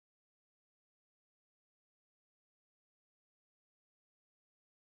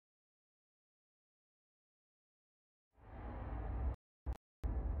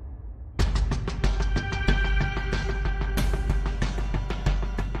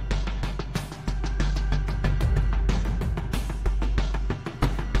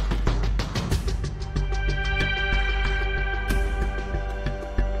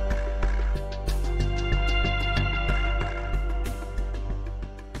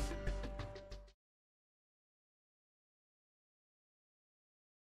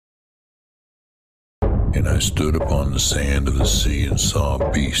And I stood upon the sand of the sea and saw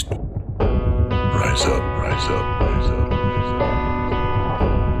a beast rise up, rise up, rise up, rise up.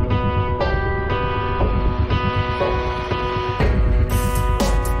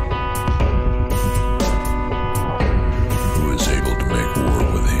 Who is able to make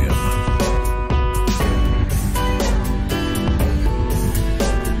war with him?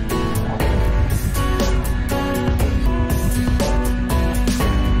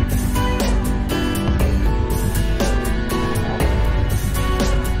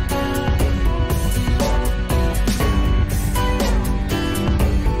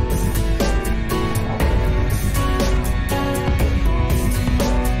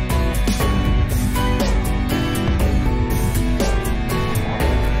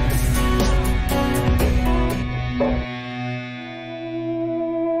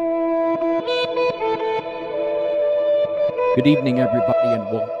 Good evening, everybody, and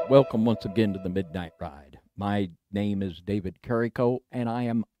welcome once again to the Midnight Ride. My name is David Carrico, and I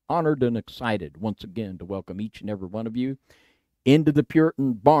am honored and excited once again to welcome each and every one of you into the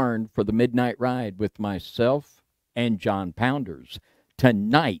Puritan Barn for the Midnight Ride with myself and John Pounders.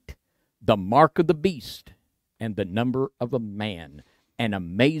 Tonight, the Mark of the Beast and the Number of a Man. An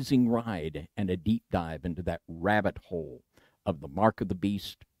amazing ride and a deep dive into that rabbit hole of the Mark of the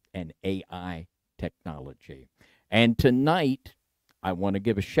Beast and AI technology. And tonight, I want to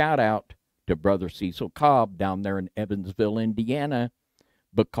give a shout-out to Brother Cecil Cobb down there in Evansville, Indiana,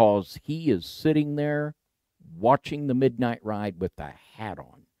 because he is sitting there watching the Midnight Ride with a hat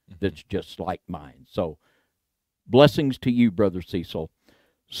on that's just like mine. So, blessings to you, Brother Cecil.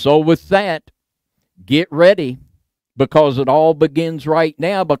 So with that, get ready, because it all begins right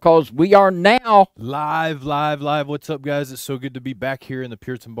now, because we are now live. What's up, guys? It's so good to be back here in the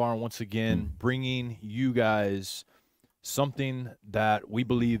Puritan Barn once again, bringing you guys something that we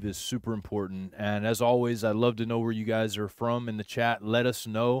believe is super important. And as always, I'd love to know where you guys are from in the chat. Let us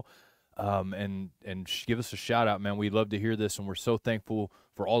know and give us a shout out, man. We'd love to hear this, and we're so thankful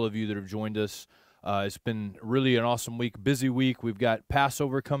for all of you that have joined us. It's been really an awesome week, busy week. We've got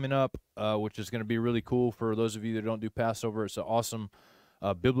Passover coming up, which is going to be really cool for those of you that don't do Passover. It's an awesome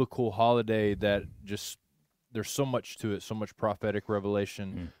biblical holiday that just, there's so much to it, so much prophetic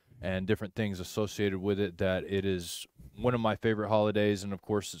revelation and different things associated with it, that it is one of my favorite holidays. And of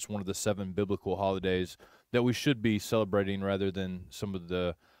course, it's one of the 7 biblical holidays that we should be celebrating rather than some of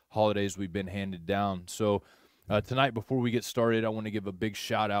the holidays we've been handed down. So tonight, before we get started, I want to give a big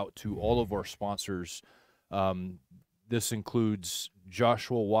shout out to all of our sponsors. This includes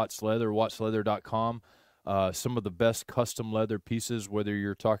Joshua Watts Leather, wattsleather.com. Some of the best custom leather pieces, whether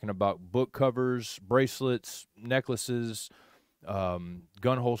you're talking about book covers, bracelets, necklaces, gun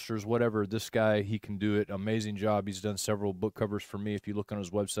holsters, whatever. This guy, he can do it. Amazing job. He's done several book covers for me. If you look on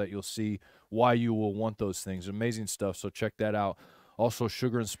his website, you'll see why you will want those things. Amazing stuff. So check that out. Also,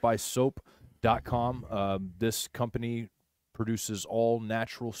 sugarandspicesoap.com. This company produces all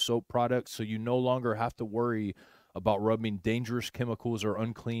natural soap products, so you no longer have to worry about rubbing dangerous chemicals or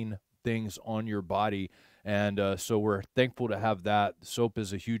unclean things on your body. And so we're thankful to have that. Soap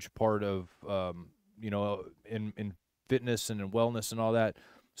is a huge part of, in fitness and in wellness and all that.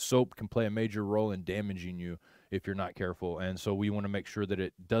 Soap can play a major role in damaging you if you're not careful. And so we want to make sure that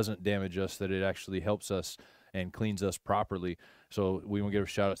it doesn't damage us, that it actually helps us and cleans us properly. So we want to give a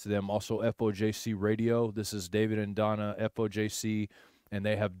shout out to them. Also, FOJC Radio. This is David and Donna, FOJC, and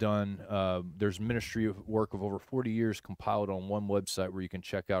they have done, there's ministry of work of over 40 years compiled on one website where you can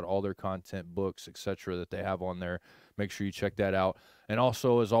check out all their content, books, etc. that they have on there. Make sure you check that out. And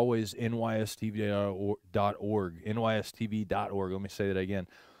also, as always, nystv.org, nystv.org. Let me say that again.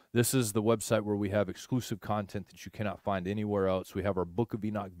 This is the website where we have exclusive content that you cannot find anywhere else. We have our Book of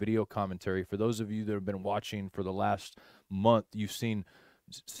Enoch video commentary. For those of you that have been watching for the last month, you've seen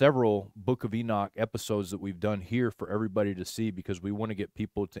several Book of Enoch episodes that we've done here for everybody to see, because we want to get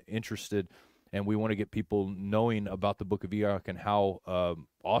people interested, and we want to get people knowing about the Book of Enoch and how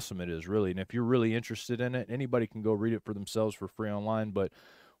awesome it is, really. And if you're really interested in it, anybody can go read it for themselves for free online, but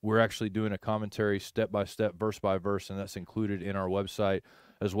we're actually doing a commentary step-by-step, verse-by-verse, and that's included in our website,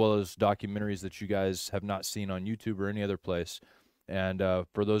 as well as documentaries that you guys have not seen on YouTube or any other place. And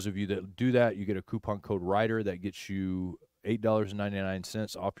for those of you that do that, you get a coupon code RIDER that gets you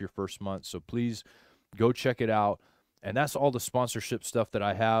 $8.99 off your first month. So please go check it out. And that's all the sponsorship stuff that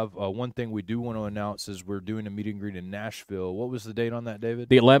I have. One thing we do want to announce is we're doing a meet and greet in Nashville. What was the date on that, David?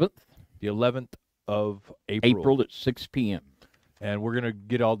 the 11th. The 11th of April. April at 6 p.m. And we're going to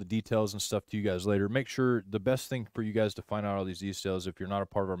get all the details and stuff to you guys later. Make sure the best thing for you guys to find out all these details, if you're not a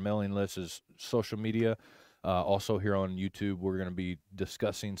part of our mailing list, is social media. Also here on YouTube, we're going to be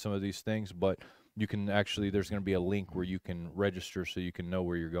discussing some of these things. But you can actually, there's going to be a link where you can register so you can know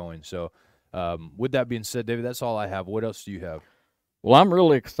where you're going. So with that being said, David, that's all I have. What else do you have? Well, I'm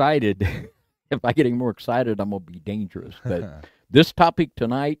really excited. If I get any more excited, I'm going to be dangerous. But this topic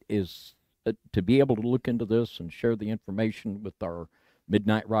tonight is to be able to look into this and share the information with our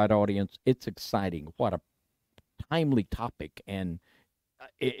Midnight Ride audience. It's exciting. What a timely topic. And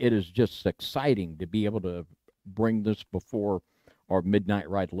it is just exciting to be able to bring this before our Midnight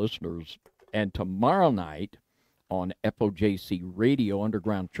Ride listeners. And tomorrow night on FOJC Radio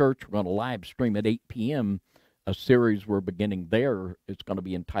Underground Church, we're going to live stream at 8 p.m. a series we're beginning there. It's going to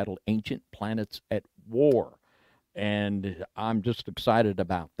be entitled Ancient Planets at War. And I'm just excited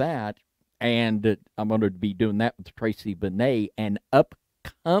about that. And I'm going to be doing that with Tracy Benet. And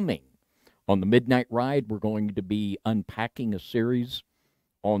upcoming on the Midnight Ride, we're going to be unpacking a series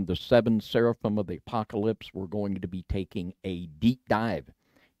on the seven seraphim of the apocalypse. We're going to be taking a deep dive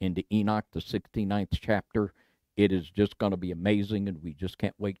into Enoch, the 69th chapter. It is just going to be amazing, and we just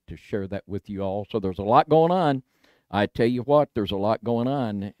can't wait to share that with you all. So there's a lot going on. I tell you what, there's a lot going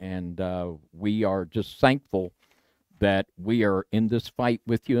on, and we are just thankful that we are in this fight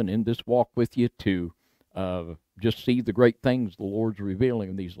with you and in this walk with you to just see the great things the Lord's revealing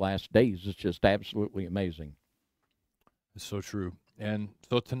in these last days. It's just absolutely amazing. It's so true. And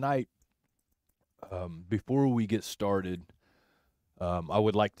so tonight, before we get started, I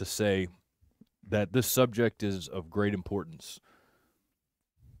would like to say that this subject is of great importance.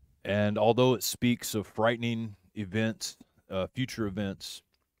 And although it speaks of frightening events, future events,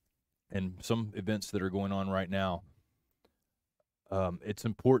 and some events that are going on right now, it's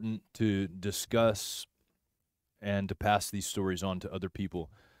important to discuss and to pass these stories on to other people,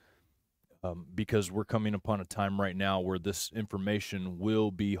 because we're coming upon a time right now where this information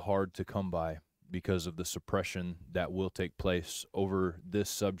will be hard to come by because of the suppression that will take place over this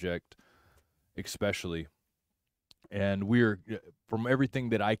subject especially. And we're, from everything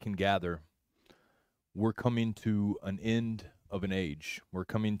that I can gather, we're coming to an end of an age. We're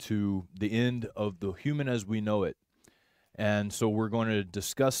coming to the end of the human as we know it. And so we're going to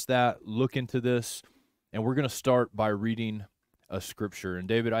discuss that, look into this, and we're going to start by reading a scripture. And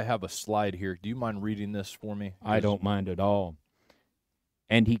David, I have a slide here. Do you mind reading this for me? I don't mind at all.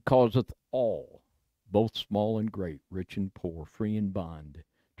 And he causeth all, both small and great, rich and poor, free and bond,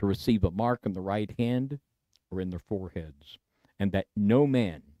 to receive a mark in the right hand or in their foreheads, and that no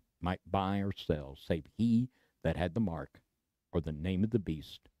man might buy or sell, save he that had the mark, or the name of the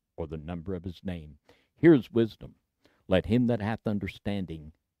beast, or the number of his name. Here's wisdom. Let him that hath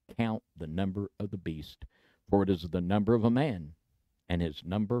understanding count the number of the beast, for it is the number of a man, and his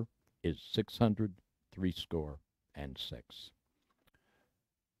number is 666.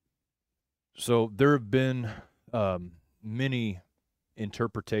 So there have been many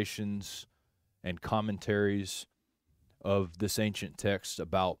interpretations and commentaries of this ancient text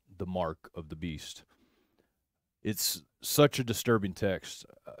about the mark of the beast. It's such a disturbing text,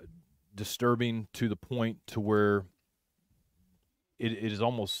 disturbing to the point to where it is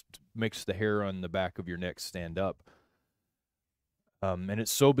almost makes the hair on the back of your neck stand up. And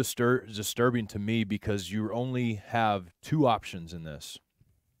it's so disturbing to me because you only have two options in this.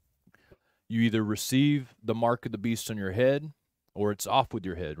 You either receive the mark of the beast on your head, or it's off with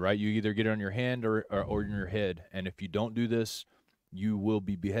your head, right? You either get it on your hand or in your head. And if you don't do this, you will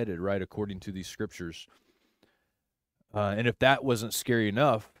be beheaded, right, according to these scriptures. And if that wasn't scary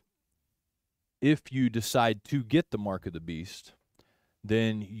enough, if you decide to get the mark of the beast,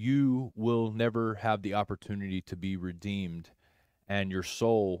 then you will never have the opportunity to be redeemed, and your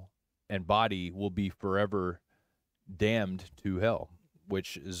soul and body will be forever damned to hell,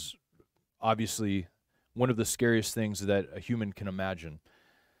 which is obviously one of the scariest things that a human can imagine.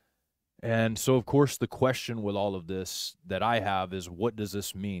 And so, of course, the question with all of this that I have is, what does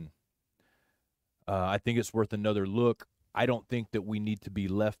this mean? I think it's worth another look. I don't think that we need to be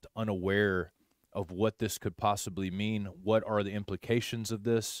left unaware of what this could possibly mean. What are the implications of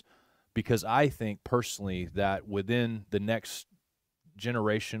this? Because I think personally that within the next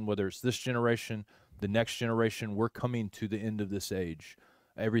generation, whether it's this generation, the next generation, we're coming to the end of this age.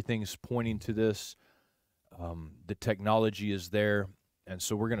 Everything's pointing to this. The technology is there. And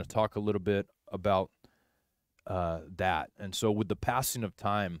so we're going to talk a little bit about that. And so with the passing of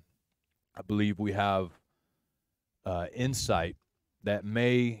time, I believe we have insight that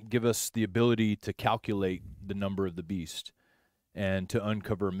may give us the ability to calculate the number of the beast and to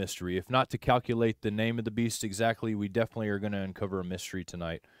uncover a mystery. If not to calculate the name of the beast exactly, we definitely are going to uncover a mystery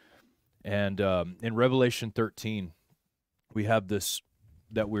tonight. And in Revelation 13, we have this,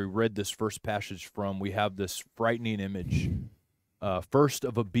 that we read this first passage from, we have this frightening image, first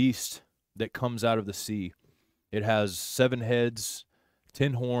of a beast that comes out of the sea. It has 7 heads,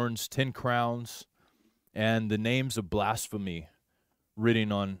 10 horns, 10 crowns, and the names of blasphemy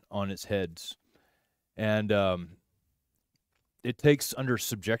written on its heads. And it takes under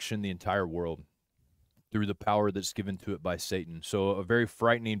subjection the entire world through the power that's given to it by Satan. So a very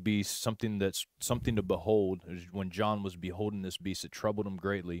frightening beast, something to behold. When John was beholding this beast, it troubled him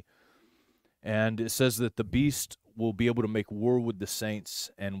greatly. And it says that the beast will be able to make war with the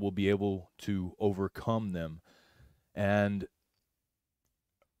saints and will be able to overcome them. And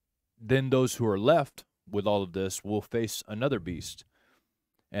then those who are left with all of this will face another beast.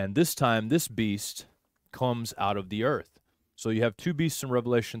 And this time, this beast comes out of the earth. So you have 2 beasts in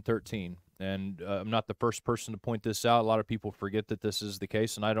Revelation 13. And I'm not the first person to point this out. A lot of people forget that this is the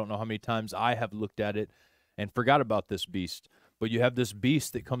case, and I don't know how many times I have looked at it and forgot about this beast. But you have this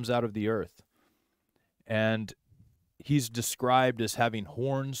beast that comes out of the earth, and he's described as having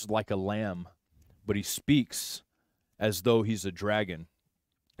horns like a lamb, but he speaks as though he's a dragon.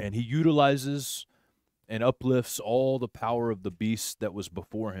 And he utilizes and uplifts all the power of the beast that was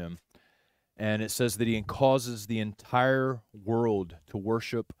before him. And it says that he causes the entire world to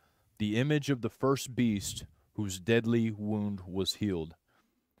worship the image of the first beast whose deadly wound was healed.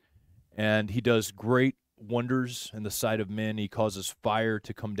 And he does great wonders in the sight of men. He causes fire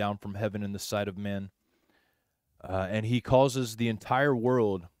to come down from heaven in the sight of men. And he causes the entire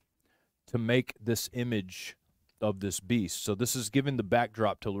world to make this image of this beast. So this is given the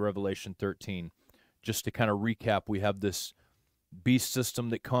backdrop to Revelation 13. Just to kind of recap, we have this beast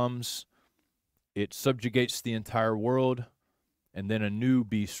system that comes. It subjugates the entire world. And then a new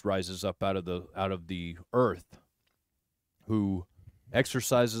beast rises up out of the earth, who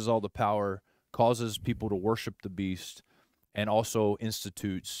exercises all the power, causes people to worship the beast, and also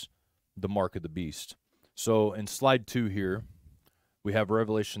institutes the mark of the beast. So in slide 2 here, we have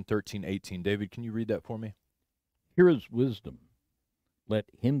Revelation 13:18. David, can you read that for me? Here is wisdom. Let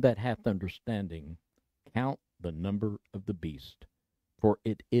him that hath understanding count the number of the beast, for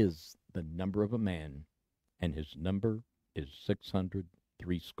it is the number of a man, and his number is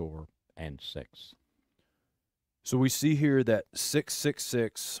 666. So we see here that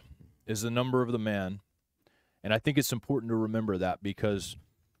 666 is the number of the man, and I think it's important to remember that because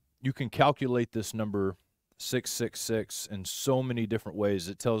you can calculate this number 666 in so many different ways.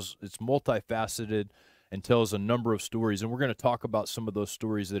 It's multifaceted and tells a number of stories, and we're going to talk about some of those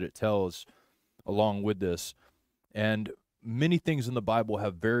stories that it tells along with this. And many things in the Bible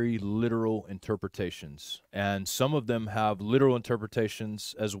have very literal interpretations, and some of them have literal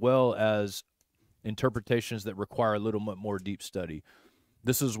interpretations as well as interpretations that require a little bit more deep study.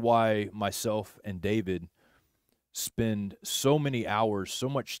 This is why myself and David spend so many hours, so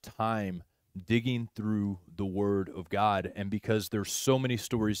much time digging through the Word of God, and because there's so many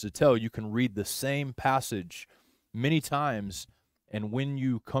stories to tell, you can read the same passage many times, and when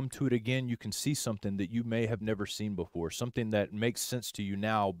you come to it again, you can see something that you may have never seen before, something that makes sense to you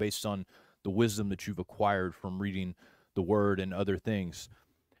now based on the wisdom that you've acquired from reading the Word and other things.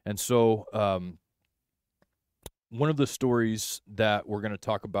 And so one of the stories that we're going to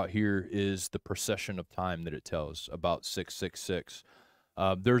talk about here is the procession of time that it tells about 666.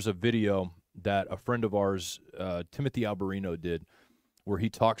 There's a video that a friend of ours, Timothy Alberino, did, where he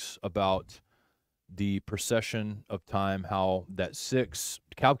talks about the procession of time, how that 6,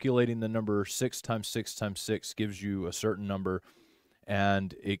 calculating the number 6 times 6 times 6 gives you a certain number,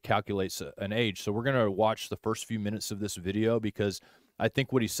 and it calculates an age. So we're going to watch the first few minutes of this video because I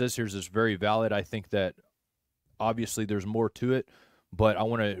think what he says here is very valid. I think that obviously there's more to it, but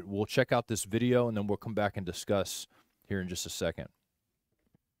we'll check out this video and then we'll come back and discuss here in just a second.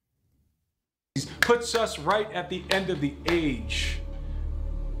 Puts us right at the end of the age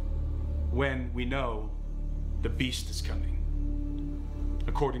when we know the beast is coming,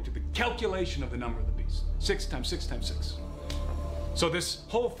 according to the calculation of the number of the beast. 6 times 6 times 6. So this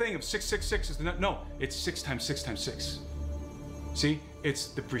whole thing of 666 is it's 6 times 6 times 6. See, it's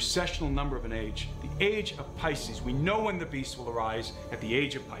the precessional number of an age, the age of Pisces. We know when the beast will arise at the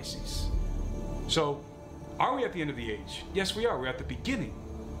age of Pisces. So, are we at the end of the age? Yes, we are. We're at the beginning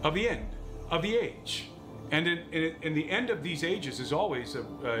of the end of the age. And in the end of these ages is always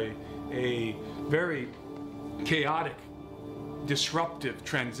a very chaotic, disruptive,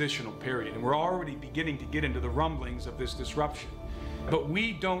 transitional period. And we're already beginning to get into the rumblings of this disruption. But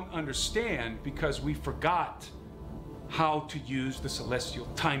we don't understand because we forgot how to use the celestial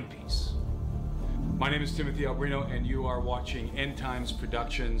timepiece. My name is Timothy Alberino, and you are watching End Times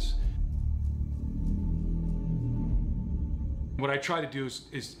Productions. What I try to do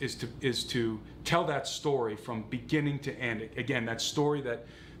is to tell that story from beginning to end. Again, that story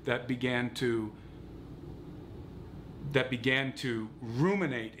that began to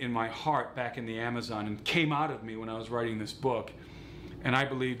ruminate in my heart back in the Amazon and came out of me when I was writing this book. And I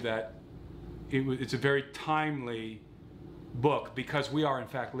believe that it's a very timely book, because we are in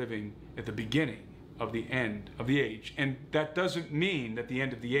fact living at the beginning of the end of the age. And that doesn't mean that the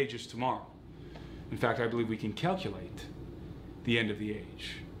end of the age is tomorrow. In fact, I believe we can calculate the end of the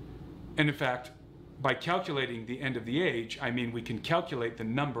age. And in fact, by calculating the end of the age, I mean we can calculate the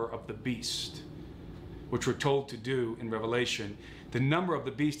number of the beast, which we're told to do in Revelation. The number of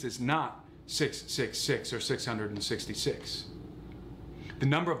the beast is not 666 or 666. The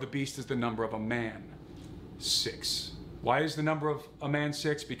number of the beast is the number of a man, 6. Why is the number of a man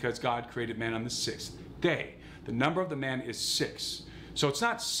 6? Because God created man on the 6th day. The number of the man is 6. So it's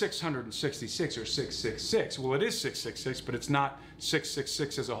not 666 or 666. Well, it is 666, but it's not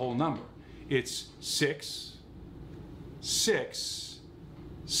 666 as a whole number. It's 6, 6,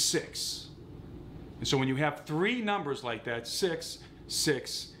 6. And so when you have 3 numbers like that, 6,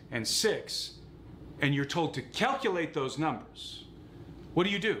 6, and 6, and you're told to calculate those numbers, what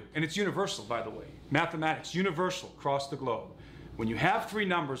do? And it's universal, by the way. Mathematics, universal across the globe. When you have 3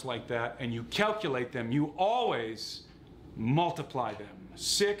 numbers like that and you calculate them, you always multiply them.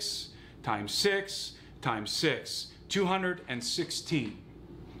 6 times 6 times 6, 216,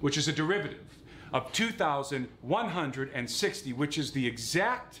 which is a derivative of 2,160, which is the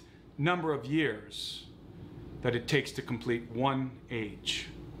exact number of years that it takes to complete one age,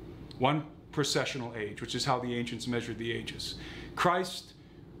 one processional age, which is how the ancients measured the ages. Christ,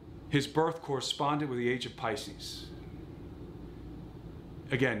 his birth corresponded with the age of Pisces.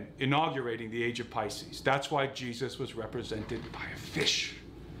 Again, inaugurating the age of Pisces. That's why Jesus was represented by a fish,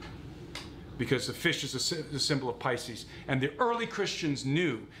 because the fish is a symbol of Pisces. And the early Christians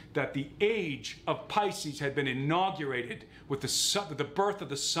knew that the age of Pisces had been inaugurated with the birth of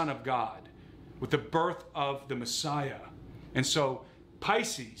the Son of God, with the birth of the Messiah. And so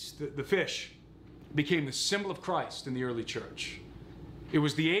Pisces, the fish, became the symbol of Christ in the early church. It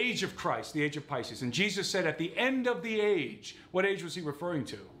was the age of Christ, the age of Pisces. And Jesus said at the end of the age, what age was he referring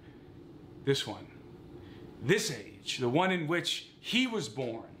to? This one. This age, the one in which he was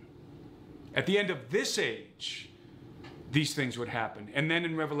born. At the end of this age, these things would happen. And then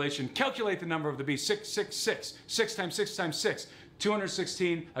in Revelation, calculate the number of the beast. 666. 6 times 6 times 6.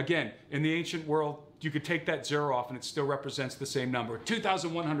 216. Again, in the ancient world, you could take that 0 off and it still represents the same number.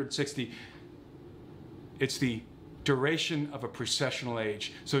 2,160. It's the duration of a processional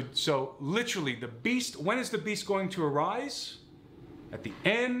age. So literally, the beast, when is the beast going to arise? At the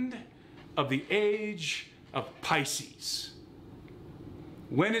end of the age of Pisces.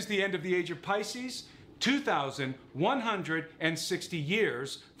 When is the end of the age of Pisces? 2,160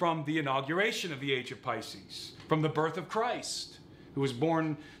 years from the inauguration of the age of Pisces, from the birth of Christ, who was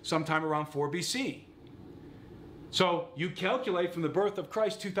born sometime around 4 BC. So you calculate from the birth of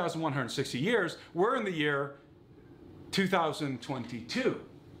Christ 2,160 years. We're in the year 2022.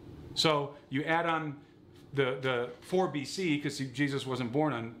 So you add on the 4 BC, because Jesus wasn't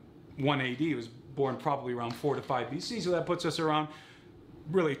born on 1 AD. He was born probably around 4 to 5 BC. So that puts us around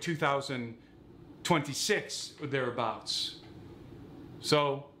really 2026 or thereabouts.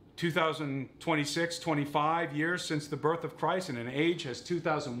 So 2026, 25 years since the birth of Christ, and an age has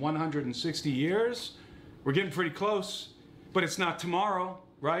 2,160 years. We're getting pretty close, but it's not tomorrow,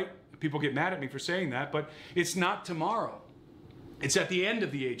 right? People get mad at me for saying that, but it's not tomorrow. It's at the end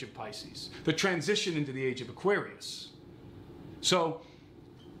of the age of Pisces, the transition into the age of Aquarius. So,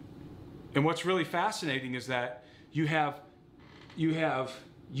 and what's really fascinating is that you have Yuval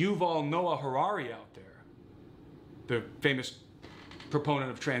Noah Harari out there, the famous proponent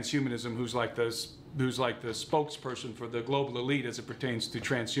of transhumanism, who's like the spokesperson for the global elite as it pertains to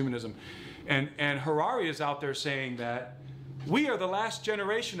transhumanism. And Harari is out there saying that we are the last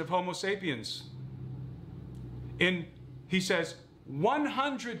generation of Homo sapiens. He says,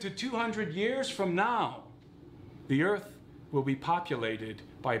 100 to 200 years from now, the Earth will be populated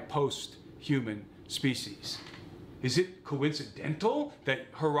by post-human species. Is it coincidental that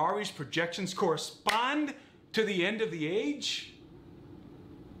Harari's projections correspond to the end of the age?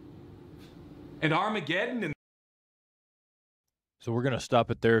 And Armageddon? And So we're going to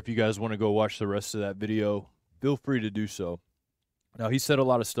stop it there. If you guys want to go watch the rest of that video, feel free to do so. Now, he said a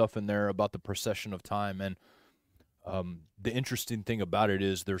lot of stuff in there about the procession of time, and the interesting thing about it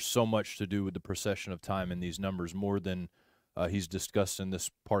is there's so much to do with the procession of time in these numbers, more than he's discussed in this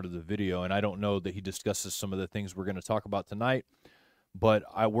part of the video. And I don't know that he discusses some of the things we're going to talk about tonight, but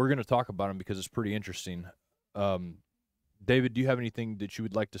we're going to talk about them because it's pretty interesting. David, do you have anything that you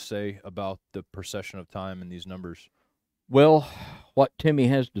would like to say about the procession of time in these numbers? Well, what Timmy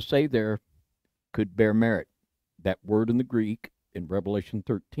has to say there could bear merit. That word in the Greek in Revelation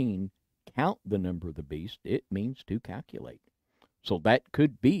 13, count the number of the beast, it means to calculate. So that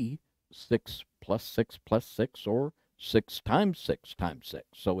could be 6 plus 6 plus 6 or 6 times 6 times 6.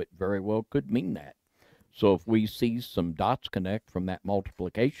 So it very well could mean that. So if we see some dots connect from that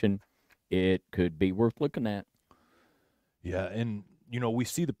multiplication, it could be worth looking at. Yeah, and we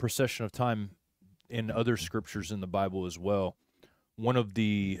see the procession of time in other scriptures in the Bible as well. One of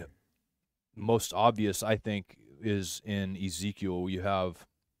the most obvious, I think, is in Ezekiel. You have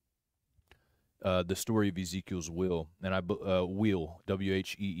the story of Ezekiel's wheel, and wheel,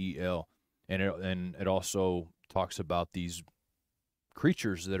 Wheel, and it also talks about these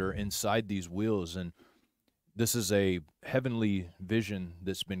creatures that are inside these wheels, and this is a heavenly vision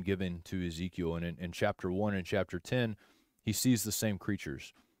that's been given to Ezekiel. And in chapter 1 and chapter 10, he sees the same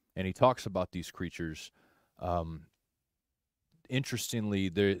creatures, and he talks about these creatures. Interestingly,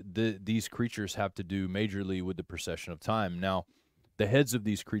 these creatures have to do majorly with the procession of time. Now, the heads of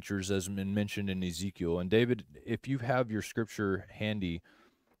these creatures, has been mentioned in Ezekiel. And David, if you have your scripture handy,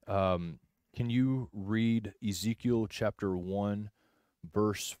 can you read Ezekiel chapter 1,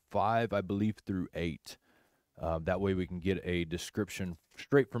 verse 5, I believe, through 8? That way we can get a description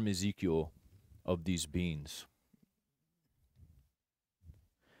straight from Ezekiel of these beings.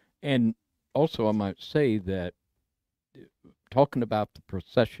 And also, I might say that talking about the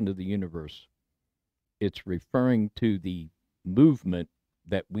procession of the universe, it's referring to the movement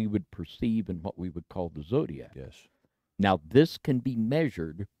that we would perceive in what we would call the zodiac. Yes. Now, this can be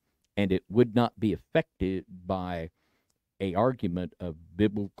measured, and it would not be affected by a argument of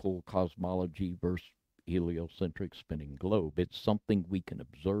biblical cosmology versus heliocentric spinning globe. It's something we can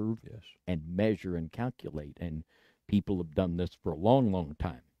observe and measure and calculate, and people have done this for a long, long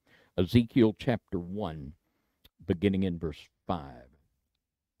time. Ezekiel chapter 1, beginning in verse 5.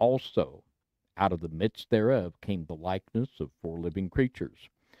 Also, out of the midst thereof came the likeness of 4 living creatures,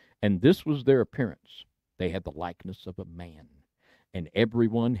 and this was their appearance. They had the likeness of a man, and every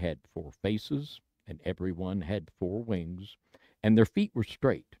one had 4 faces, and every one had 4 wings, and their feet were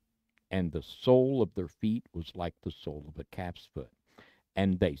straight, and the sole of their feet was like the sole of a calf's foot,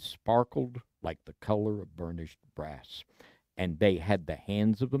 and they sparkled like the color of burnished brass, and they had the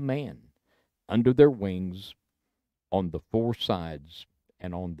hands of a man under their wings on the 4 sides,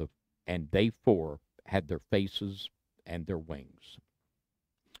 and they 4 had their faces and their wings.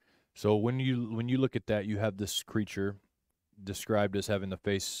 So when you look at that, you have this creature described as having the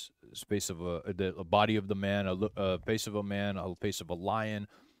face of a body of the man, a face of a man, a face of a lion,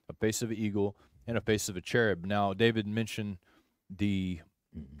 a face of an eagle, and a face of a cherub. Now, David mentioned the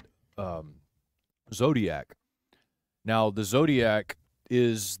zodiac. Now, the zodiac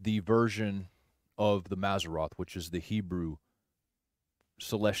is the version of the Mazzaroth, which is the Hebrew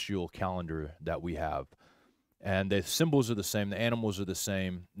celestial calendar that we have. And the symbols are the same, the animals are the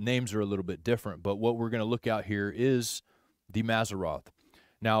same, names are a little bit different, but what we're going to look at here is the Mazzaroth.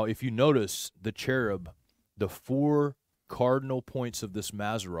 Now, if you notice the cherub, the 4 cardinal points of this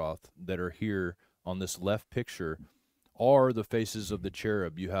Mazzaroth that are here on this left picture are the faces of the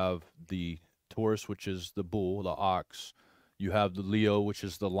cherub. You have the Taurus, which is the bull, the ox. You have the Leo, which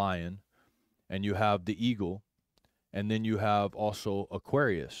is the lion. And you have the eagle. And then you have also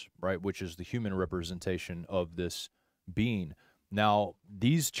Aquarius, right, which is the human representation of this being. Now,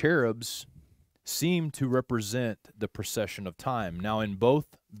 these cherubs seem to represent the procession of time. Now, in both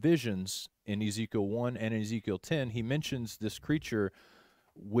visions, in Ezekiel 1 and Ezekiel 10, he mentions this creature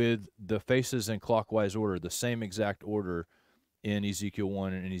with the faces in clockwise order, the same exact order in Ezekiel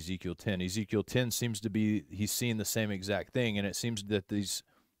 1 and Ezekiel 10. Ezekiel 10 seems to be, he's seeing the same exact thing, and it seems that these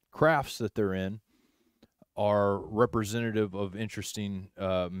crafts that they're in are representative of interesting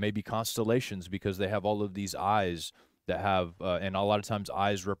maybe constellations, because they have all of these eyes that have, and a lot of times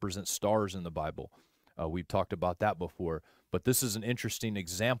eyes represent stars in the Bible. We've talked about that before. But this is an interesting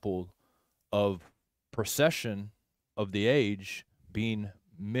example of procession of the age being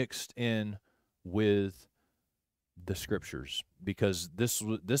mixed in with the scriptures, because this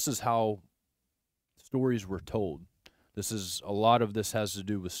is how stories were told. A lot of this has to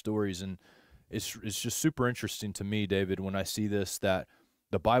do with stories, and it's just super interesting to me, David, when I see this, that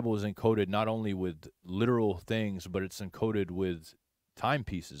the Bible is encoded not only with literal things, but it's encoded with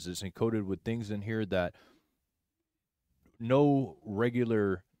timepieces. It's encoded with things in here that no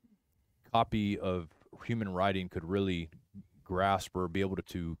regular copy of human writing could really grasp or be able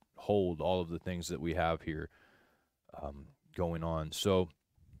to hold all of the things that we have here going on. So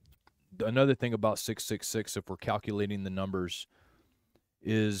another thing about 666, if we're calculating the numbers,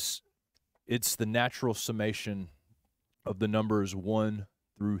 is it's the natural summation of the numbers 1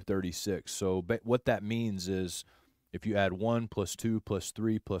 through 36. So what that means is if you add 1 plus 2 plus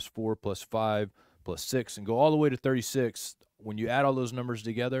 3 plus 4 plus 5 plus 6 and go all the way to 36, when you add all those numbers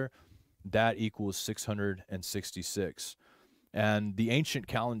together, that equals 666. And the ancient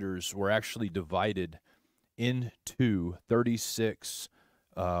calendars were actually divided into 36,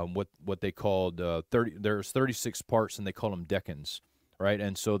 what they called 30. There's 36 parts, and they call them decans, right?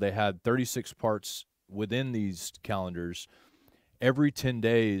 And so they had 36 parts within these calendars. Every 10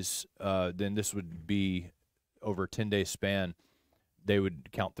 days, then this would be over a 10-day span, they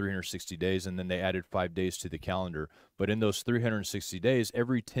would count 360 days, and then they added 5 days to the calendar. But in those 360 days,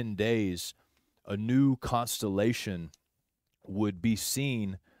 every 10 days, a new constellation would be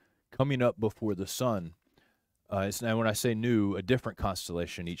seen coming up before the sun. And when I say new, a different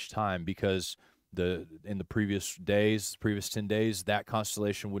constellation each time, because in the previous 10 days, that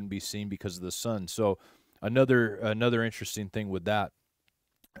constellation wouldn't be seen because of the sun. So another interesting thing with that,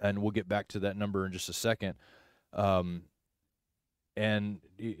 and we'll get back to that number in just a second. And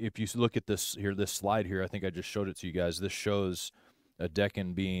if you look at this slide here, I think I just showed it to you guys. This shows a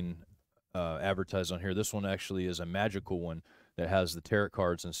decan being advertised on here. This one actually is a magical one that has the tarot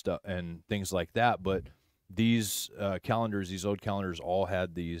cards and stuff and things like that. But these calendars, these old calendars, all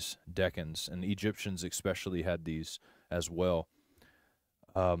had these decans, and Egyptians especially had these as well.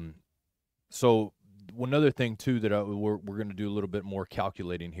 So one other thing too that we're going to do a little bit more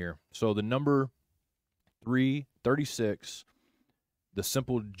calculating here. So the number 336, the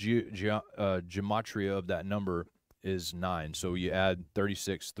simple gematria of that number is 9. So you add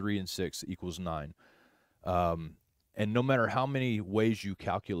 36, 3 and 6 equals 9. And no matter how many ways you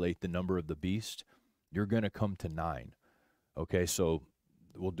calculate the number of the beast, you're going to come to 9. Okay, so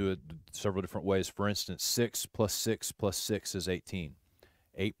we'll do it several different ways. For instance, 6 plus 6 plus 6 is 18.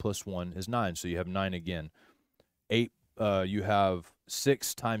 8 plus 1 is 9, so you have 9 again. 8, you have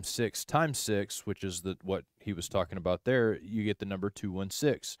 6 times 6 times 6, which is what he was talking about there. You get the number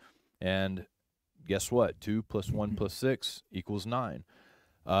 216. And guess what? 2 plus 1 plus 6 equals 9.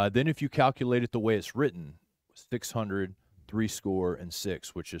 Then if you calculate it the way it's written, 600, 3 score, and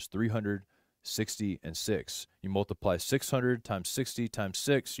 6, which is 360 and 6. You multiply 600 times 60 times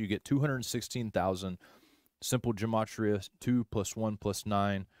 6, you get 216,000. Simple gematria, 2 plus 1 plus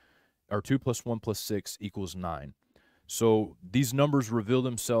 9, or 2 plus 1 plus 6 equals 9. So these numbers reveal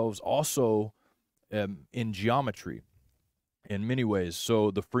themselves also in geometry in many ways.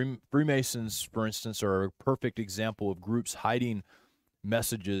 So the Freemasons, for instance, are a perfect example of groups hiding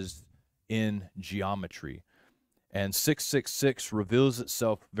messages in geometry. And 666 reveals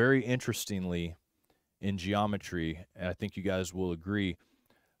itself very interestingly in geometry, and I think you guys will agree.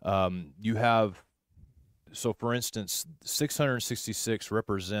 You have, so for instance, 666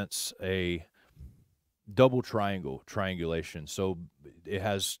 represents a double triangulation. So it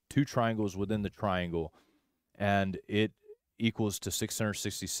has 2 triangles within the triangle, and it equals to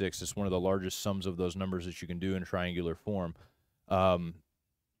 666. It's one of the largest sums of those numbers that you can do in triangular form.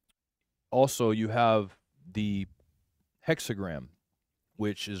 Also, you have the hexagram,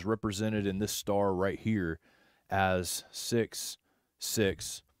 which is represented in this star right here as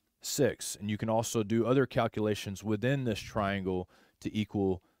 666. And you can also do other calculations within this triangle to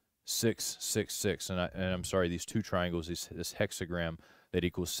equal 666. And I'm sorry, these 2 triangles, this hexagram that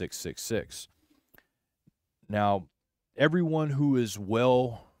equals 666. Now, everyone who is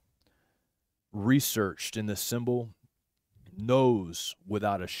well researched in the symbol knows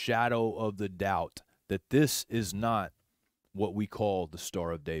without a shadow of the doubt that this is not what we call the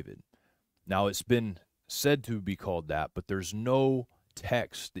Star of David. Now, it's been said to be called that, but there's no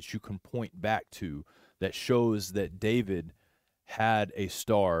text that you can point back to that shows that David had a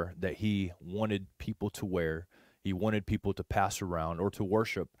star that he wanted people to wear, he wanted people to pass around or to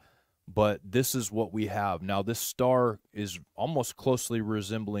worship. But this is what we have. Now, this star is almost closely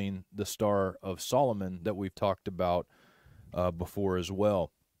resembling the Star of Solomon that we've talked about before as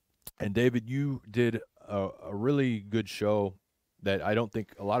well. And David, you did a really good show that I don't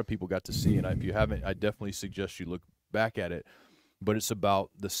think a lot of people got to see. And if you haven't, I definitely suggest you look back at it. But it's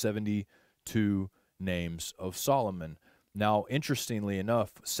about the 72 names of Solomon. Now, interestingly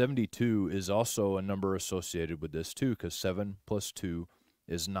enough, 72 is also a number associated with this too, because 7 plus 2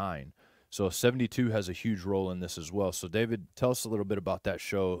 is 9. So 72 has a huge role in this as well. So David, tell us a little bit about that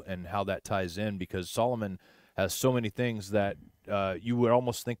show and how that ties in, because Solomon has so many things that you would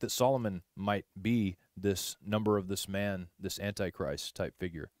almost think that Solomon might be this number of this man, this Antichrist type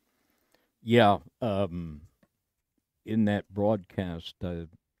figure. Yeah. In that broadcast, I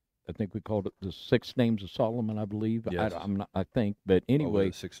think we called it the 6 Names of Solomon, I believe. Yes. I think. But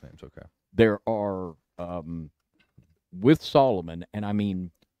anyway, 6 names, okay. there are with Solomon, and I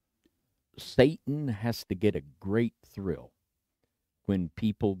mean, Satan has to get a great thrill when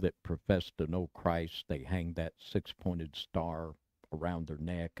people that profess to know Christ, they hang that six-pointed star around their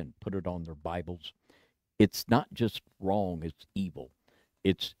neck and put it on their Bibles. It's not just wrong, it's evil.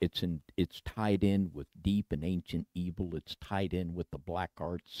 It's tied in with deep and ancient evil. It's tied in with the black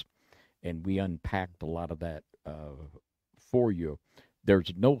arts, and we unpacked a lot of that for you.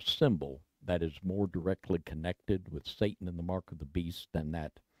 There's no symbol that is more directly connected with Satan and the mark of the beast than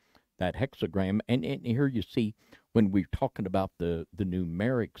that hexagram. And here you see, when we're talking about the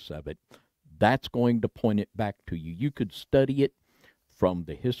numerics of it, that's going to point it back to you. You could study it from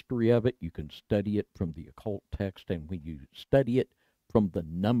the history of it. You can study it from the occult text. And when you study it from the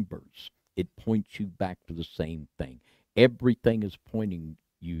numbers, it points you back to the same thing. Everything is pointing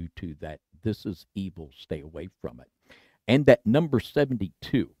you to that. This is evil. Stay away from it. And that number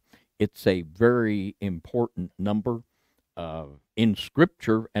 72, it's a very important number in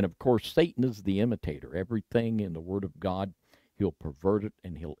Scripture. And of course, Satan is the imitator. Everything in the Word of God, he'll pervert it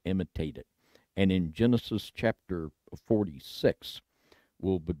and he'll imitate it. And in Genesis chapter 46,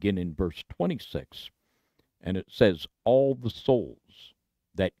 we'll begin in verse 26. And it says, all the souls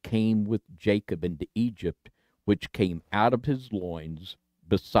that came with Jacob into Egypt, which came out of his loins,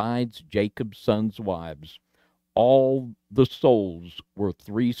 besides Jacob's sons' wives, all the souls were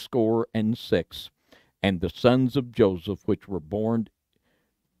 66, and the sons of Joseph, which were born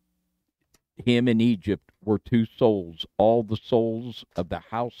him in Egypt, were 2 souls. All the souls of the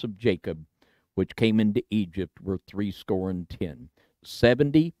house of Jacob, which came into Egypt, were 70.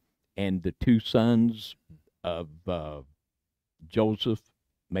 70, and the 2 sons of Joseph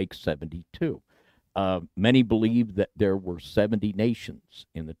make 72. Many believe that there were 70 nations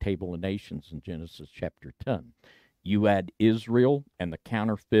in the Table of Nations in Genesis chapter 10. You add Israel and the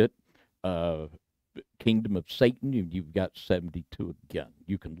counterfeit kingdom of Satan, you've got 72 again.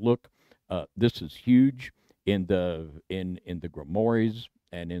 You can look. This is huge in the Grimoires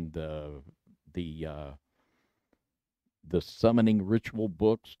and in the summoning ritual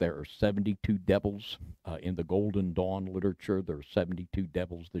books. There are 72 devils. In the Golden Dawn literature, there are 72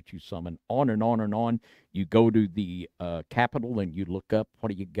 devils that you summon, on and on and on. You go to the Capitol and you look up,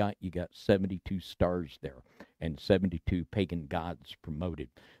 what do you got? You got 72 stars there and 72 pagan gods promoted.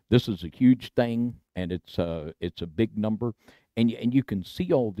 This is a huge thing, and it's a big number. And you can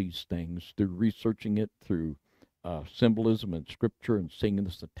see all these things through researching it, through symbolism and scripture and seeing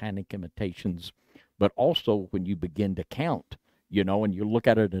the satanic imitations. But also when you begin to count, and you look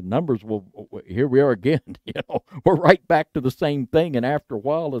at it in numbers, well, here we are again, we're right back to the same thing. And after a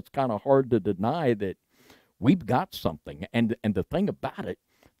while, it's kind of hard to deny that we've got something. And the thing about it,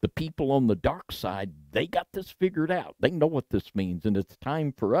 the people on the dark side, they got this figured out. They know what this means. And it's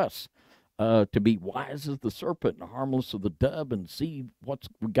time for us to be wise as the serpent and harmless as the dove and see what's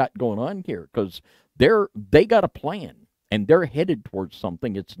we got going on here. Because they got a plan. And they're headed towards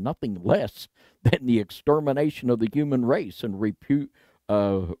something. It's nothing less than the extermination of the human race and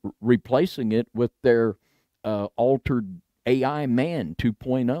replacing it with their altered AI man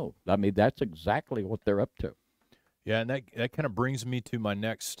 2.0. I mean, that's exactly what they're up to. Yeah, and that kind of brings me to my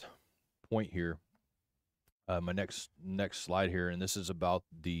next point here, my next slide here, and this is about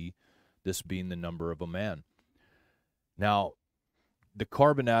this being the number of a man. Now, the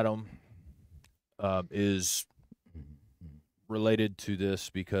carbon atom is related to this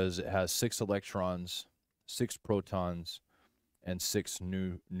because it has 6 electrons, 6 protons, and 6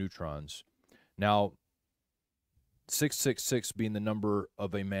 neutrons. Now, 666 being the number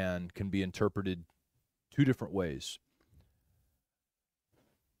of a man can be interpreted 2 different ways.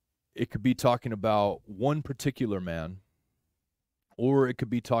 It could be talking about one particular man, or it could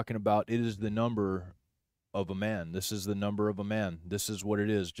be talking about it is the number of a man. This is the number of a man. This is what it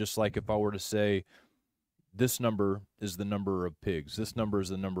is. Just like if I were to say, this number is the number of pigs. This number is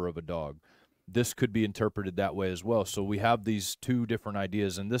the number of a dog. This could be interpreted that way as well. So we have these 2 different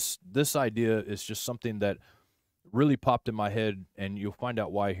ideas, and this idea is just something that really popped in my head, and you'll find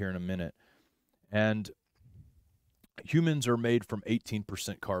out why here in a minute. And humans are made from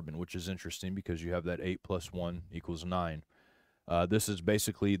 18% carbon, which is interesting because you have that 8 plus 1 equals 9. This is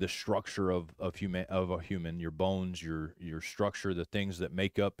basically the structure of a human, your bones, your structure, the things that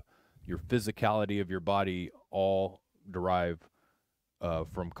make up your physicality of your body all derive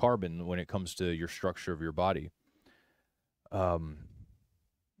from carbon when it comes to your structure of your body.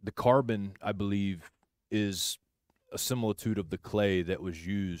 The carbon, I believe, is a similitude of the clay that was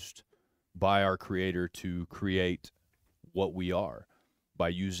used by our Creator to create what we are, by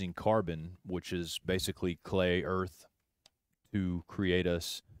using carbon, which is basically clay, earth, to create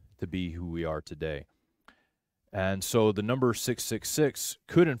us to be who we are today. And so the number 666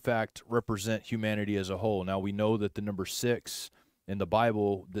 could, in fact, represent humanity as a whole. Now, we know that the number 6 in the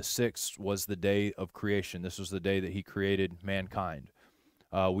Bible, the 6th was the day of creation. This was the day that he created mankind.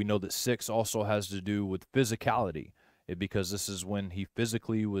 We know that 6 also has to do with physicality, because this is when he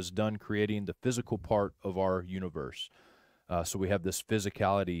physically was done creating the physical part of our universe. So we have this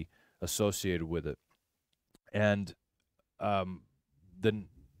physicality associated with it. And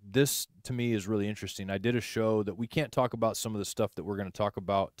this, to me, is really interesting. I did a show that we can't talk about some of the stuff that we're going to talk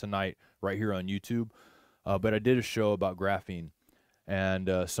about tonight right here on YouTube, but I did a show about graphene and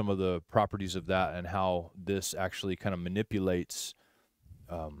some of the properties of that and how this actually kind of manipulates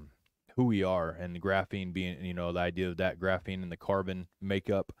who we are, and graphene being, you know, the idea of that graphene and the carbon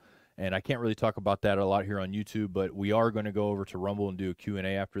makeup. And I can't really talk about that a lot here on YouTube, but we are going to go over to Rumble and do a Q&A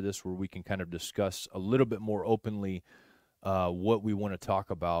after this where we can kind of discuss a little bit more openly what we want to talk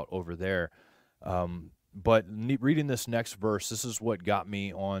about over there. But reading this next verse, this is what got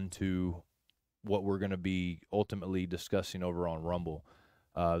me on to what we're going to be ultimately discussing over on Rumble.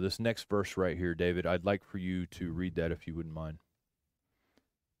 This next verse right here, David, I'd like for you to read that if you wouldn't mind.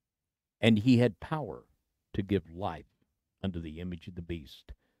 And he had power to give life unto the image of the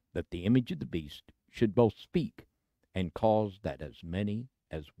beast, that the image of the beast should both speak and cause that as many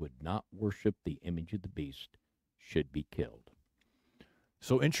as would not worship the image of the beast should be killed.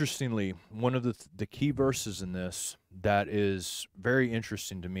 So interestingly, one of the key verses in this that is very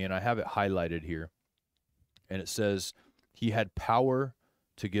interesting to me, and I have it highlighted here, and it says, he had power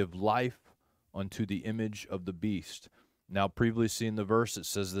to give life unto the image of the beast. Now, previously in the verse, it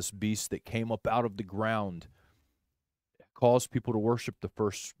says this beast that came up out of the ground caused people to worship the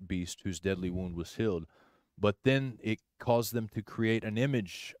first beast whose deadly wound was healed. But then it caused them to create an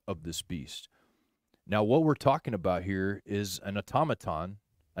image of this beast. Now, what we're talking about here is an automaton,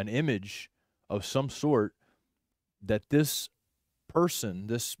 an image of some sort that this person,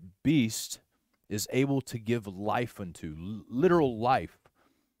 this beast, is able to give life unto, literal life,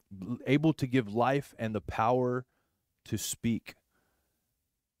 able to give life and the power to speak.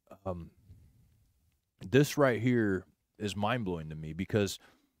 This right here is mind-blowing to me, because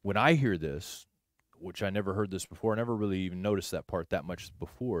when I hear this, which I never heard this before, I never really even noticed that part that much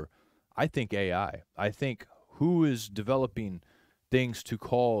before, I think AI. I think, who is developing things to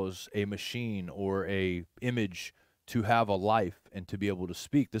cause a machine or a image to have a life and to be able to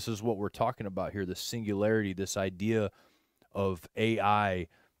speak? This is what we're talking about here, this singularity, this idea of AI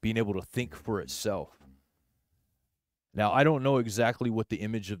being able to think for itself. Now, I don't know exactly what the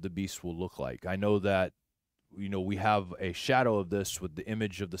image of the beast will look like. I know that, you know, we have a shadow of this with the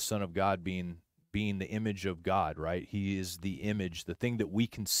image of the Son of God being the image of God, right? He is the image, the thing that we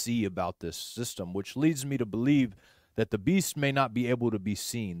can see about this system, which leads me to believe that the beast may not be able to be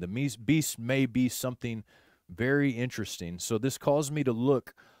seen. The beast may be something very interesting. So this caused me to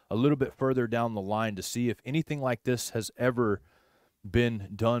look a little bit further down the line to see if anything like this has ever been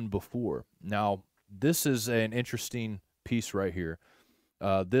done before. Now, this is an interesting piece right here.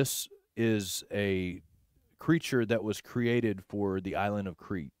 This is a creature that was created for the island of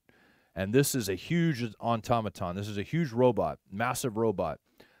Crete. And this is a huge automaton. This is a huge robot, massive robot,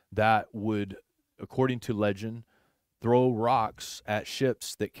 that would, according to legend, throw rocks at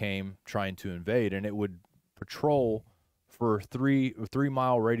ships that came trying to invade. And it would patrol for a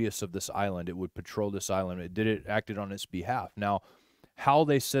 3-mile radius of this island. It would patrol this island. It acted on its behalf. Now, how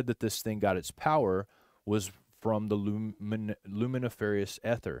they said that this thing got its power was from the luminiferous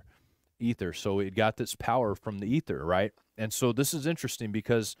ether. So it got its power from the ether, right? And so this is interesting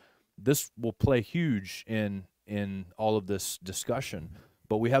because this will play huge in all of this discussion.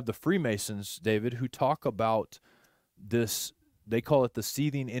 But we have the Freemasons, David, who talk about this. They call it the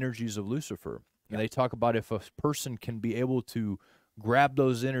seething energies of Lucifer. And they talk about if a person can be able to grab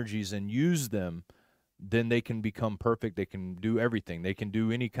those energies and use them, then they can become perfect. They can do everything. They can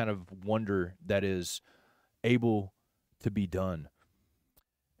do any kind of wonder that is able to be done.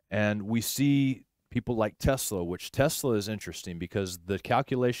 And we see people like Tesla, which Tesla is interesting because the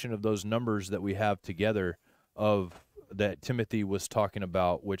calculation of those numbers that we have together of that Timothy was talking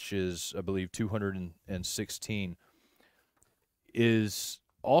about, which is, I believe, 216, is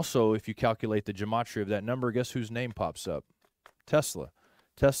also, if you calculate the gematria of that number, guess whose name pops up? Tesla.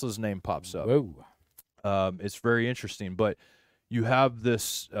 Tesla's name pops up. Whoa. It's very interesting. But you have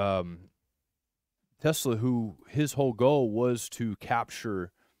this Tesla, who his whole goal was to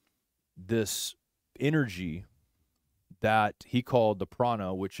capture this energy that he called the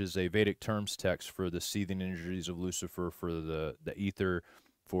prana, which is a Vedic terms text for the seething energies of Lucifer, for the ether,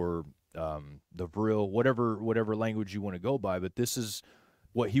 for the vril, whatever language you want to go by. But this is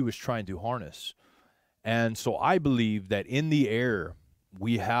what he was trying to harness. And so I believe that in the air,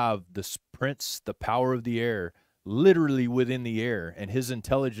 we have this prince, the power of the air, literally within the air, and his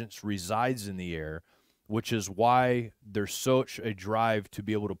intelligence resides in the air, which is why there's such a drive to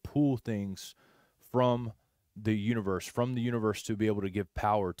be able to pull things from the universe to be able to give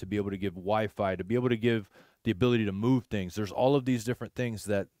power, to be able to give Wi-Fi, to be able to give the ability to move things. There's all of these different things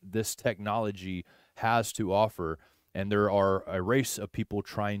that this technology has to offer, and there are a race of people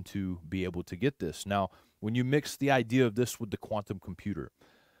trying to be able to get this. Now, when you mix the idea of this with the quantum computer,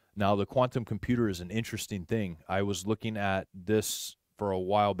 now the quantum computer is an interesting thing. I was looking at this for a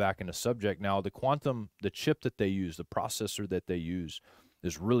while back in a subject. Now, the chip that they use, the processor that they use,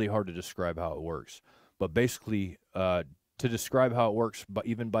 is really hard to describe how it works. But basically, to describe how it works, but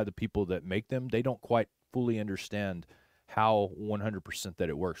even by the people that make them, they don't quite fully understand how 100% that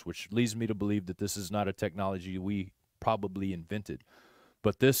it works, which leads me to believe that this is not a technology we probably invented.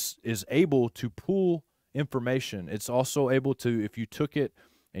 But this is able to pull information. It's also able to, if you took it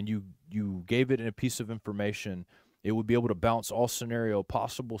and you gave it a piece of information, it would be able to bounce all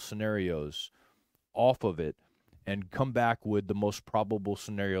possible scenarios off of it and come back with the most probable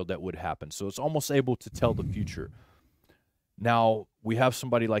scenario that would happen. So it's almost able to tell the future. Now, we have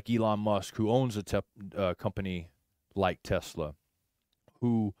somebody like Elon Musk, who owns a company like Tesla,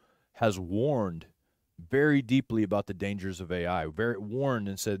 who has warned very deeply about the dangers of AI, very warned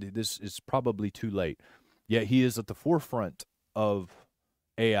and said this is probably too late. Yet he is at the forefront of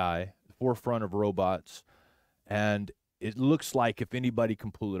AI, the forefront of robots, and it looks like if anybody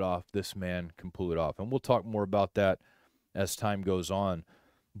can pull it off, this man can pull it off. And we'll talk more about that as time goes on.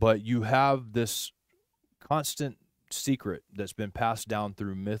 But you have this constant secret that's been passed down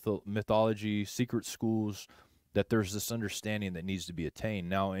through mythology, secret schools, that there's this understanding that needs to be attained.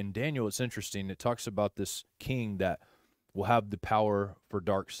 Now, in Daniel, it's interesting. It talks about this king that will have the power for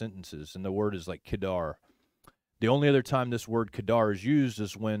dark sentences, and the word is like Kedar. The only other time this word Kedar is used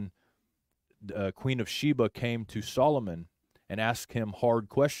is when the Queen of Sheba came to Solomon and asked him hard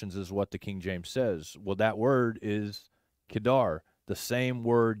questions, is what the King James says. Well, that word is Kedar, the same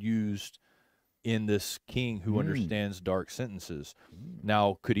word used in this king who understands dark sentences.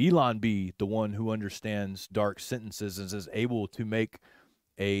 Now, could Elon be the one who understands dark sentences and is able to make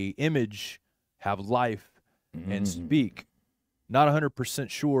a image have life and speak? Not 100%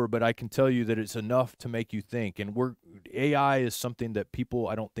 sure, but I can tell you that it's enough to make you think. And AI is something that people,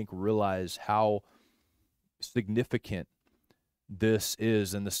 I don't think, realize how significant this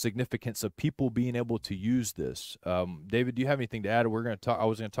is and the significance of people being able to use this. David, do you have anything to add? We're going to talk. I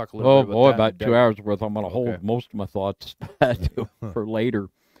was going to talk a little bit about that. About 2 hours worth. I'm going to hold most of my thoughts for later.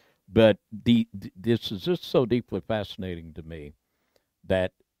 But this is just so deeply fascinating to me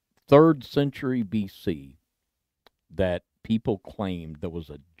that 3rd century BC, that people claimed there was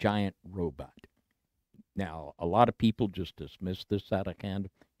a giant robot. Now, a lot of people just dismiss this out of hand.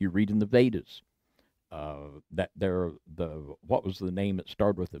 You read in the Vedas that what was the name that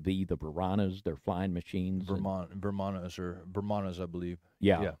started with a V? The Viranas, they're flying machines. Brahmanas, I believe.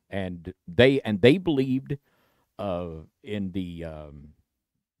 Yeah. And they believed in the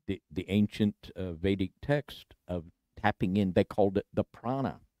ancient Vedic text of tapping in. They called it the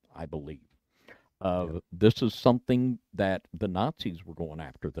prana, I believe. This is something that the Nazis were going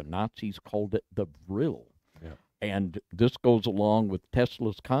after. The Nazis called it the vril. Yeah. And this goes along with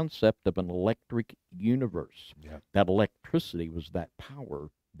Tesla's concept of an electric universe. Yeah. That electricity was that power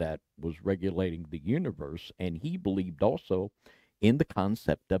that was regulating the universe. And he believed also in the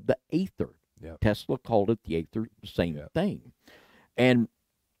concept of the aether. Yeah. Tesla called it the aether, same thing. And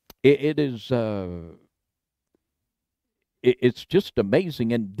it is... it's just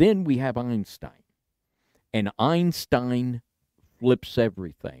amazing. And then we have Einstein. And Einstein flips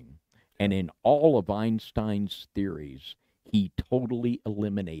everything. And in all of Einstein's theories, he totally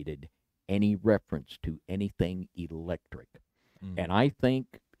eliminated any reference to anything electric. And I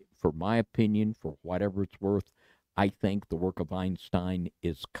think, for my opinion, for whatever it's worth, I think the work of Einstein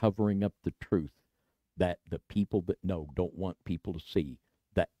is covering up the truth that the people that know don't want people to see.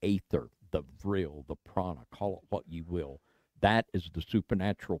 The aether, the vril, the prana, call it what you will. That is the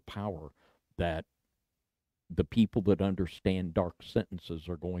supernatural power that the people that understand dark sentences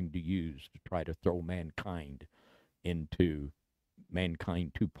are going to use to try to throw mankind into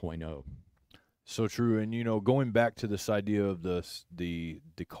mankind 2.0. So true. And, you know, going back to this idea of the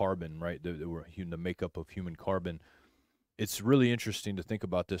carbon, right, the makeup of human carbon, it's really interesting to think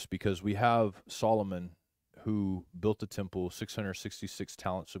about this because we have Solomon, who built the temple, 666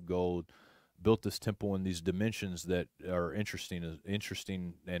 talents of gold, built this temple in these dimensions that are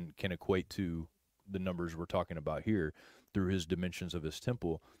interesting and can equate to the numbers we're talking about here through his dimensions of his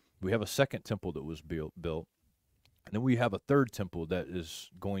temple. We have a second temple that was built, and then we have a third temple that is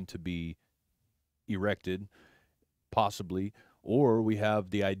going to be erected, possibly, or we have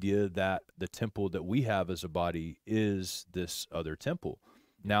the idea that the temple that we have as a body is this other temple.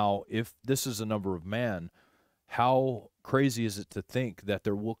 Now, if this is a number of man, how crazy is it to think that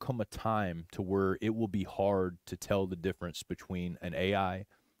there will come a time to where it will be hard to tell the difference between an AI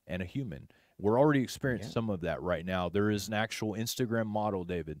and a human? We're already experiencing some of that right now. There is an actual Instagram model,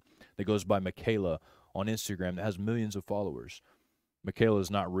 David, that goes by Michaela on Instagram that has millions of followers. Michaela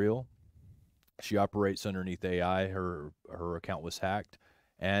is not real. She operates underneath AI. Her account was hacked,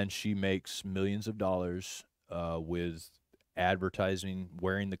 and she makes millions of dollars with advertising,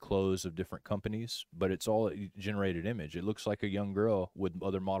 wearing the clothes of different companies, but it's all a generated image. It looks like a young girl with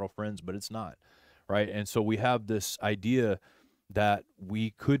other model friends, but it's not, right? And so we have this idea that we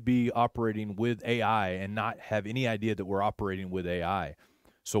could be operating with AI and not have any idea that we're operating with AI.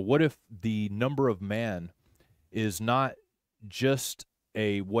 So what if the number of man is not just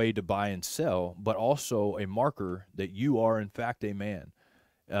a way to buy and sell, but also a marker that you are in fact a man?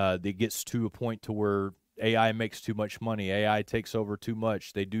 That gets to a point to where AI makes too much money, AI takes over too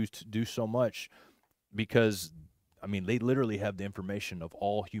much, they do so much, because I mean they literally have the information of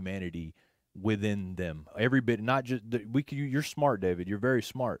all humanity within them. Every bit, not just you're smart, David, you're very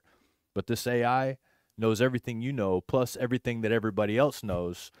smart, but this AI knows everything you know, plus everything that everybody else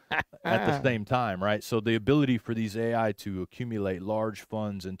knows at the same time, right? So the ability for these AI to accumulate large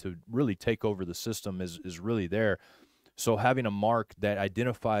funds and to really take over the system is really there. So having a mark that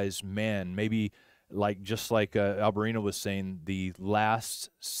identifies man, maybe just like Alberina was saying, the last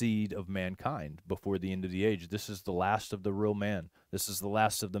seed of mankind before the end of the age. This is the last of the real man. This is the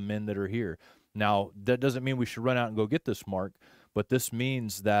last of the men that are here. Now, that doesn't mean we should run out and go get this mark, but this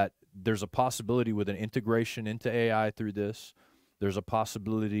means that there's a possibility with an integration into AI through this. There's a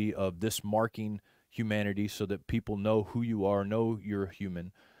possibility of this marking humanity so that people know who you are, know you're a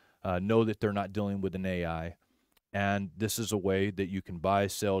human, know that they're not dealing with an AI. And this is a way that you can buy,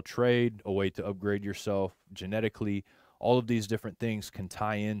 sell, trade, a way to upgrade yourself genetically. All of these different things can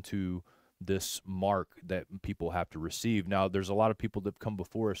tie into this mark that people have to receive. Now, there's a lot of people that have come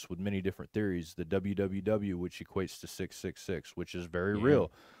before us with many different theories. The WWW, which equates to 666, which is very real.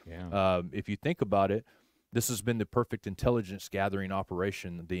 Yeah. If you think about it, this has been the perfect intelligence gathering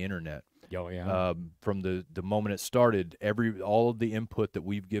operation, the internet. Oh, yeah. From the moment it started, all of the input that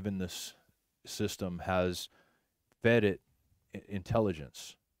we've given this system has fed it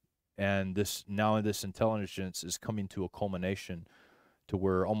intelligence, and this intelligence is coming to a culmination to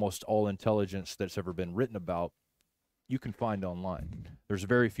where almost all intelligence that's ever been written about you can find online. There's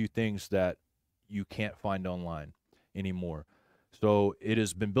very few things that you can't find online anymore. So it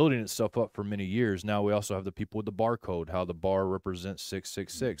has been building itself up for many years. Now we also have the people with the barcode, how the bar represents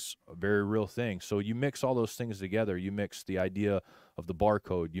 666, a very real thing. So you mix all those things together. You mix the idea of the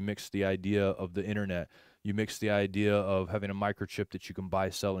barcode, you mix the idea of the internet, you mix the idea of having a microchip that you can buy,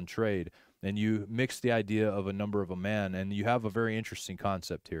 sell, and trade, and you mix the idea of a number of a man, and you have a very interesting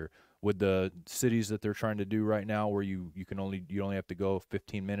concept here with the cities that they're trying to do right now, where you only have to go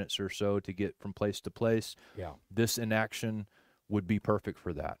 15 minutes or so to get from place to place. Yeah. This in action would be perfect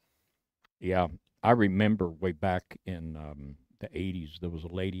for that. Yeah. I remember way back in the 80s, there was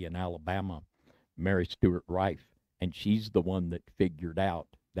a lady in Alabama, Mary Stuart Rife, and she's the one that figured out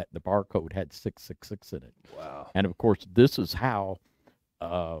that the barcode had 666 in it. Wow. And of course, this is how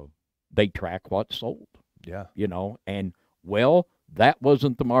they track what's sold. Yeah. You know, and well, that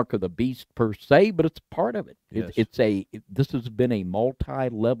wasn't the mark of the beast per se, but it's part of it. Yes. This has been a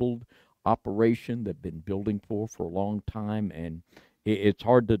multi-leveled operation that's been building for a long time, and it's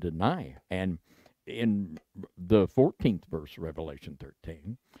hard to deny. And in the 14th verse, Revelation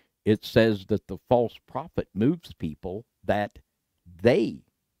 13, it says that the false prophet moves people that they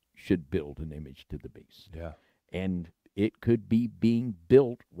should build an image to the beast. Yeah. And it could be being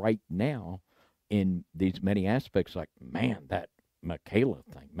built right now in these many aspects. Like, man, that Michaela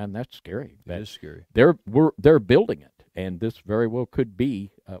thing, man, that's scary. That is scary. They're building it, and this very well could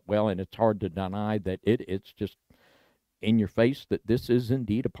be and it's hard to deny that it's just in your face that this is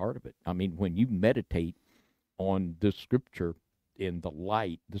indeed a part of it. I mean, when you meditate on this scripture in the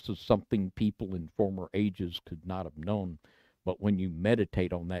light, this is something people in former ages could not have known. But when you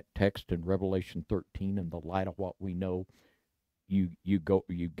meditate on that text in Revelation 13 in the light of what we know, you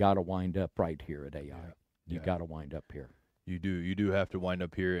got to wind up right here at AI. Yeah. You got to wind up here. You do have to wind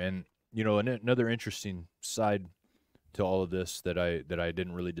up here. And you know, another interesting side to all of this that I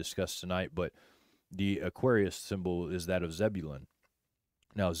didn't really discuss tonight, but the Aquarius symbol is that of Zebulun.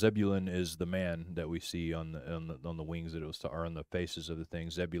 Now, Zebulun is the man that we see on the wings that it was, or on the faces of the thing.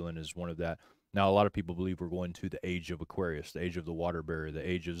 Zebulun is one of that. Now, a lot of people believe we're going to the age of Aquarius, the age of the water bearer, the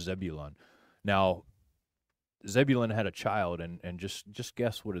age of Zebulun. Now, Zebulun had a child, and just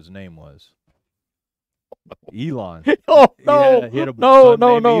guess what his name was. Elon. Oh, no. He had a No, son no,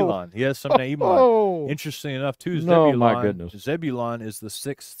 named no. Elon. He has some named Elon. Oh, Interesting enough, too, no, my goodness. Zebulun is the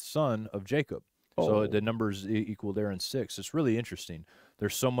 6th son of Jacob. So Oh. the numbers equal there in 6. It's really interesting.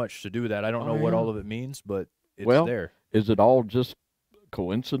 There's so much to do with that. I don't know Oh, what yeah. all of it means, but it's Well, there. Is it all just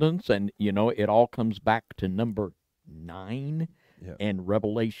coincidence? And, you know, it all comes back to number 9. Yeah. And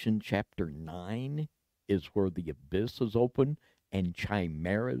Revelation chapter 9 is where the abyss is open and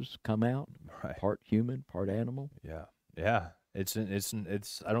chimeras come out, Right. part human, part animal. Yeah. Yeah. It's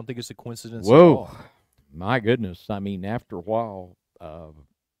I don't think it's a coincidence at Whoa, all. my goodness. I mean, after a while,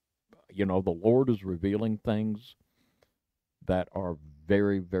 you know, the Lord is revealing things that are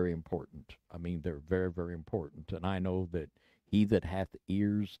very, very important. I mean, they're very, very important. And I know that he that hath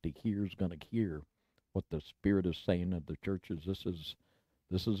ears to hear is going to hear what the Spirit is saying of the churches. This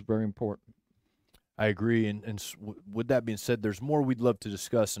is very important. I agree. And with that being said, there's more we'd love to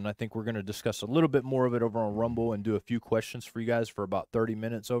discuss, and I think we're going to discuss a little bit more of it over on Rumble and do a few questions for you guys for about 30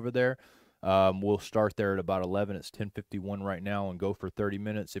 minutes over there. We'll start there at about 11. It's 10:51 right now, and go for 30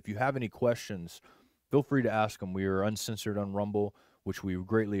 minutes. If you have any questions, feel free to ask them. We are uncensored on Rumble, which we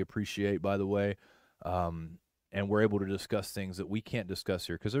greatly appreciate, by the way. And we're able to discuss things that we can't discuss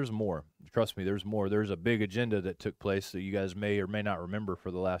here because there's more. Trust me, there's more. There's a big agenda that took place that you guys may or may not remember for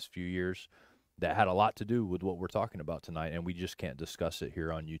the last few years that had a lot to do with what we're talking about tonight, and we just can't discuss it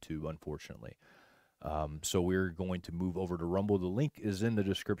here on YouTube, unfortunately. So we're going to move over to Rumble. The link is in the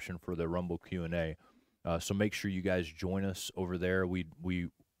description for the Rumble Q&A. So make sure you guys join us over there.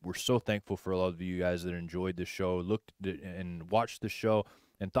 We're so thankful for a lot of you guys that enjoyed the show, looked and watched the show,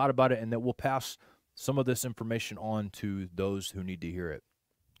 and thought about it, and that we'll pass some of this information on to those who need to hear it.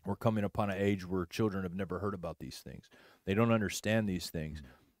 We're coming upon an age where children have never heard about these things. They don't understand these things.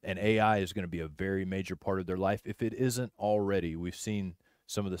 And AI is going to be a very major part of their life. If it isn't already, we've seen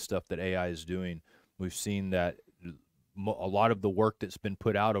some of the stuff that AI is doing. We've seen that a lot of the work that's been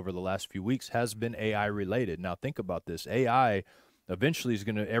put out over the last few weeks has been AI related. Now think about this. AI eventually is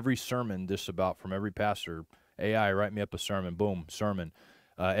going to, every sermon just about from every pastor, AI, write me up a sermon, boom, sermon.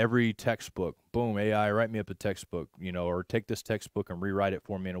 Every textbook, boom, AI, write me up a textbook, you know, or take this textbook and rewrite it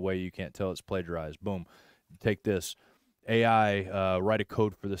for me in a way you can't tell it's plagiarized. Boom, take this. AI, write a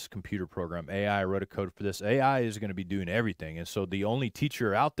code for this computer program. AI, wrote a code for this. AI is going to be doing everything. And so the only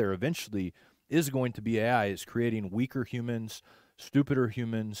teacher out there eventually is going to be AI. It's creating weaker humans, stupider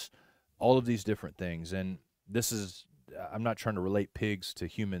humans, all of these different things. And this is, I'm not trying to relate pigs to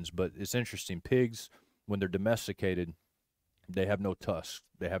humans, but it's interesting. Pigs, when they're domesticated, they have no tusks.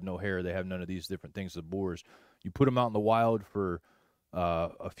 They have no hair. They have none of these different things, the boars. You put them out in the wild for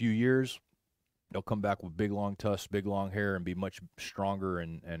a few years, they'll come back with big, long tusks, big, long hair, and be much stronger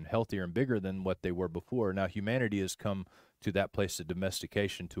and healthier and bigger than what they were before. Now, humanity has come to that place of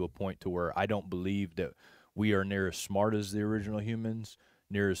domestication to a point to where I don't believe that we are near as smart as the original humans,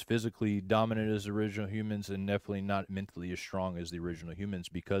 near as physically dominant as the original humans, and definitely not mentally as strong as the original humans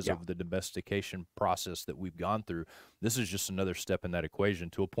because of the domestication process that we've gone through. This is just another step in that equation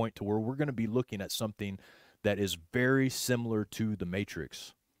to a point to where we're going to be looking at something that is very similar to the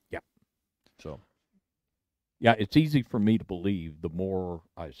Matrix. So, yeah, it's easy for me to believe the more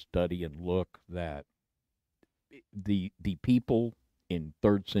I study and look that the people in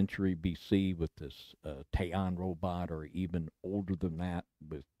 3rd century BC with this Taiwan robot, or even older than that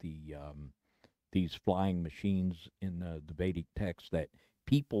with the these flying machines in the Vedic text, that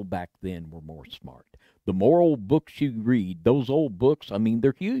people back then were more smart. The more old books you read, those old books, I mean,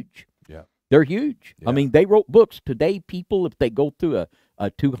 they're huge. yeah. They're huge. Yeah. I mean, they wrote books. Today, people, if they go through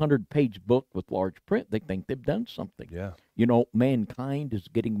a 200-page book with large print, they think they've done something. Yeah. You know, mankind is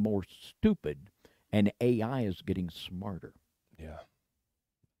getting more stupid, and AI is getting smarter. Yeah.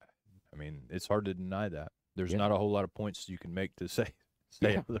 I mean, it's hard to deny that. There's Yeah. not a whole lot of points you can make to say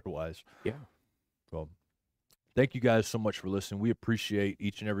Yeah. otherwise. Yeah. Well, thank you guys so much for listening. We appreciate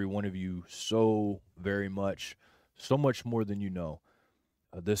each and every one of you so very much, so much more than you know.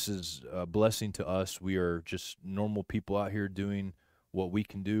 This is a blessing to us. We are just normal people out here doing what we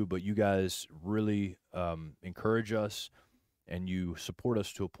can do, but you guys really encourage us, and you support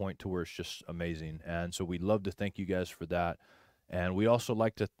us to a point to where it's just amazing. And so we'd love to thank you guys for that. And we also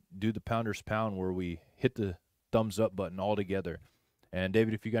like to do the Pounders Pound, where we hit the thumbs up button all together. And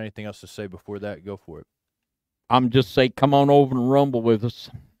David, if you got anything else to say before that, go for it. I'm just say, come on over and rumble with us.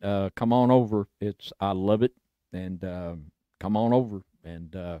 Come on over. I love it. And come on over.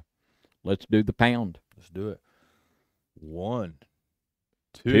 And let's do the pound. Let's do it. 1,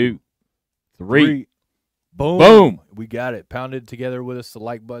 2, 3. Boom. Boom. We got it. Pound it together with us, the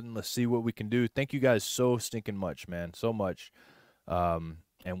like button. Let's see what we can do. Thank you guys so stinking much, man. So much. And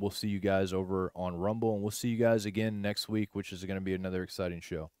we'll see you guys over on Rumble. And we'll see you guys again next week, which is going to be another exciting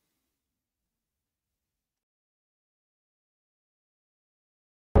show.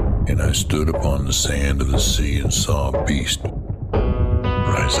 And I stood upon the sand of the sea and saw a beast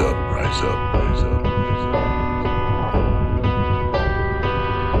rise up, rise up, rise up.